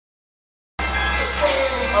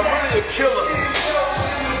really a killer.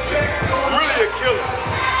 I'm really a killer.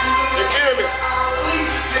 You feel me? I'm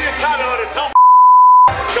getting tired of all this humble.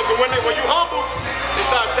 Because when you humble, they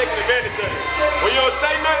start taking advantage of it. When you don't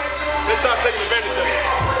say nothing, they start taking advantage of it.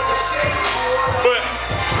 But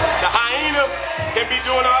the hyena can be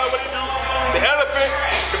doing all what he do. The elephant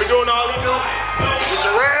can be doing all he do. The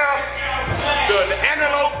giraffe, the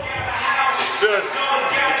antelope, the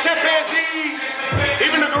chimpanzees,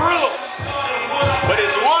 even the gorilla. But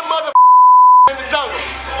it's one mother in the jungle.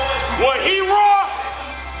 When he roar,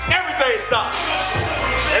 everything stops.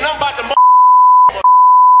 And I'm about to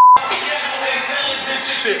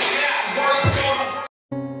shit.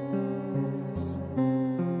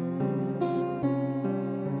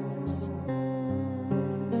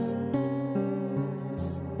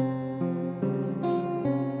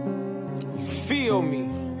 Feel me.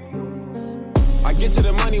 I get to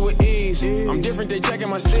the money with ease. I'm different, they checking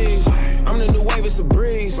my steez. I'm the new wave, it's a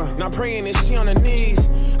breeze. Not praying and she on her knees.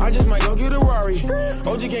 I just might go get a Rari.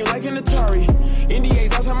 OG came like an Atari.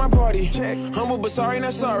 NDA's outside my party. Humble but sorry,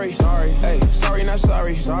 not sorry. Hey, sorry, not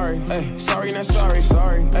sorry. Hey, sorry, not sorry.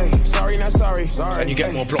 Hey, sorry, not sorry. And you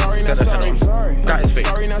get more blocks instead of sorry. That is big.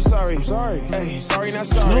 Sorry, not sorry. Hey, sorry, not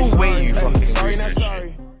sorry. No way you fucking sorry, not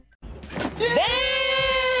sorry.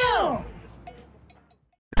 Damn!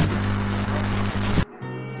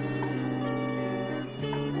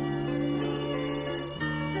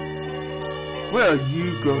 Where are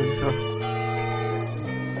you going, sir?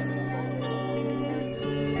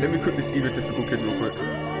 Let me cook this egotistical kid real quick.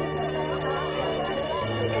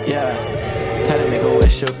 Yeah, had to make a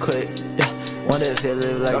wish real quick. Yeah, wonder if they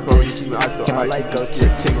live like this. Can my life go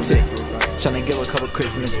tick, tick, tick? Tryna give a couple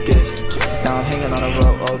Christmas gifts. Now I'm hanging on a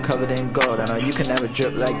rope all covered in gold. I know you can never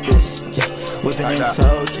drip like this. Yeah, whipping in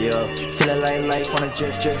Tokyo. Feeling like life wanna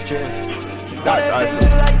drift, drift, drift. Wonder if they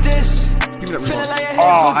live like this.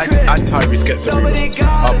 Oh, and Tyrese gets a reroll.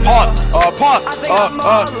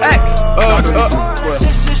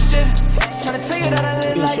 Tryna tell you that I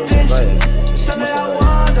live like this. Something I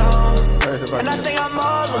wonder, and I think I'm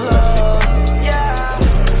all alone.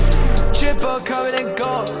 Yeah, triple covered in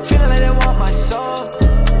gold, feeling like they want my soul.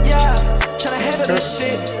 Yeah, tryna handle this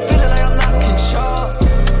shit, feeling like I'm not control.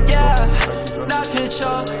 Yeah, not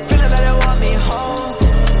control, feeling like they want me home.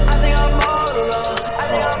 I think I'm all alone. I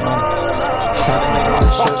think I'm all alone.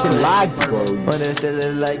 Fucking lag, bro. What if they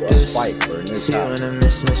live like this? See you in a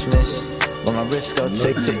miss. When my wrist go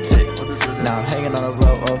tick, tick, tick. Now I'm hanging on a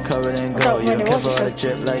rope all covered in gold. You don't care for all the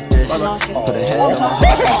drip like this. Put a hand on my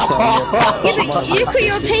heart and tell me You put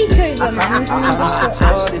your takeover, man.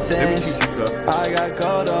 I got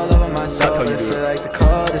gold all over my soul. It feel like the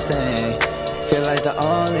coldest thing. Feel like the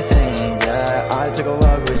only thing. Yeah, I took a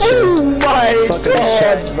walk with you. Fuck the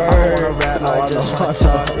stress. I don't wanna rap, I just wanna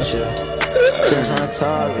talk with you. Just wanna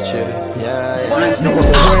talk with you. Yeah.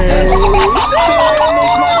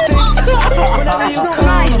 Whenever you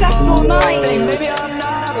come, That's more nice. maybe I'm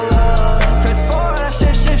not alone. Press forward, I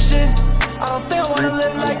shit. I don't think I wanna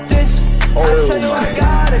live like this. I tell you I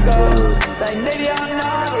gotta go. Like maybe I'm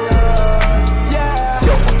not alone. Yeah.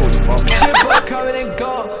 Triple covered in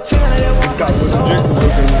gold, feeling like they want my soul.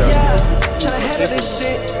 Yeah. Tryna handle this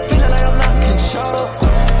shit, feeling like I'm not control.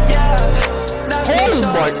 Yeah. Not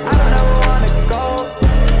control. I don't ever wanna go.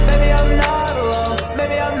 Maybe I'm not alone.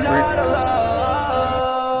 Maybe I'm not alone.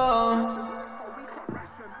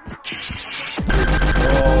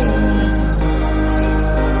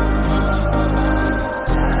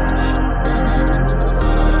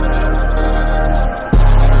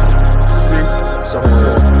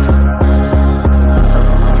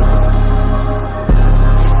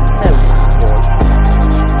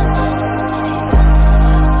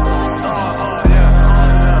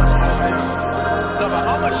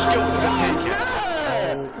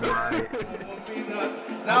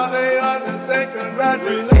 Now they ought to say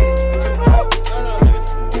congratulations.